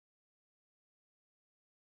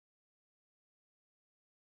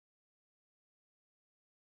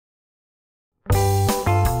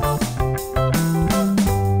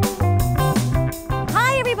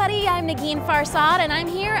Negin Farsad, and I'm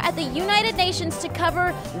here at the United Nations to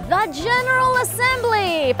cover the General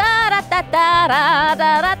Assembly.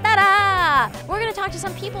 We're going to talk to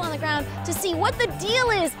some people on the ground to see what the deal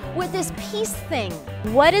is with this peace thing.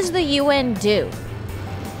 What does the UN do?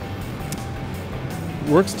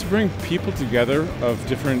 Works to bring people together of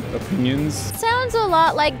different opinions. Sounds a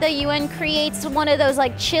lot like the UN creates one of those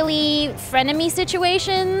like chilly frenemy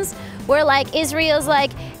situations where like Israel's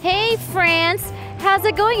like, hey France, how's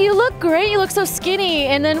it going? You look great, you look so skinny.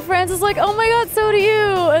 And then France is like, oh my God, so do you.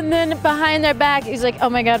 And then behind their back, he's like, oh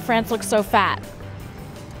my God, France looks so fat.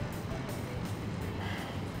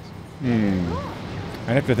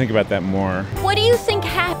 I'd have to think about that more. What do you think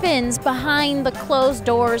happens behind the closed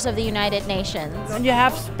doors of the United Nations? And you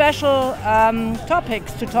have special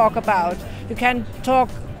topics to talk about. You can talk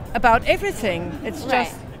about everything. It's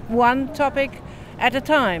just one topic at a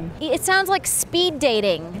time. It sounds like speed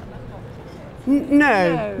dating.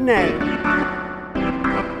 No.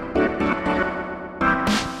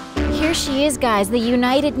 Here she is, guys, the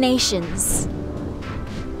United Nations.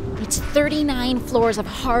 It's 39 floors of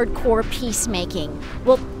hardcore peacemaking.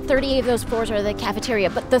 Well, 38 of those floors are the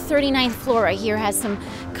cafeteria, but the 39th floor right here has some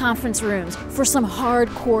conference rooms for some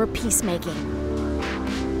hardcore peacemaking.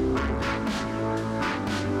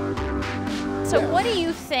 So what do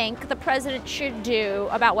you think the president should do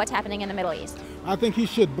about what's happening in the Middle East? I think he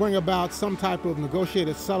should bring about some type of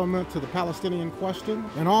negotiated settlement to the Palestinian question,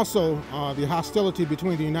 and also the hostility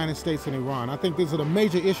between the United States and Iran. I think these are the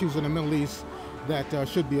major issues in the Middle East that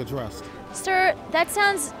should be addressed. Sir, that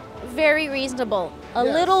sounds very reasonable. A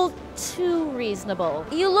little too reasonable.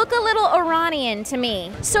 You look a little Iranian to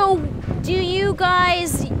me. So, do you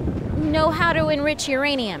guys know how to enrich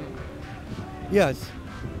uranium? Yes.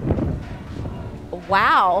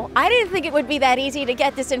 Wow, I didn't think it would be that easy to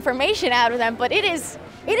get this information out of them, but it is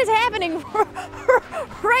happening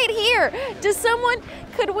right here.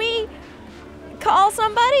 Could we call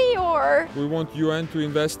somebody, or? We want UN to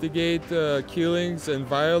investigate killings and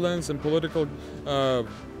violence and political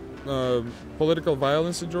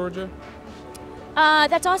violence in Georgia.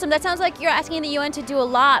 That's awesome. That sounds like you're asking the UN to do a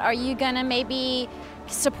lot. Are you gonna maybe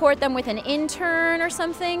support them with an intern or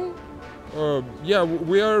something? Yeah,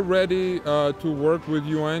 we are ready to work with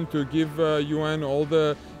UN to give UN all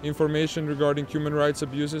the information regarding human rights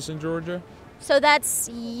abuses in Georgia. So that's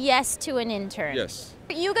yes to an intern? Yes.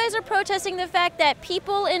 You guys are protesting the fact that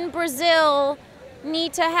people in Brazil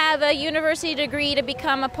need to have a university degree to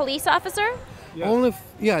become a police officer? Yes.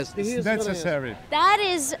 Yes. It's necessary. That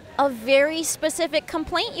is a very specific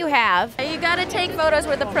complaint you have. You gotta take photos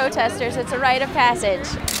with the protesters. It's a rite of passage.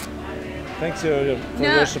 Thanks for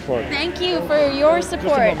your support. Thank you for your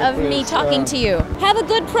support of me talking to you. Have a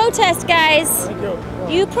good protest, guys. Thank you.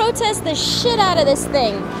 You protest the shit out of this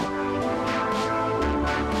thing.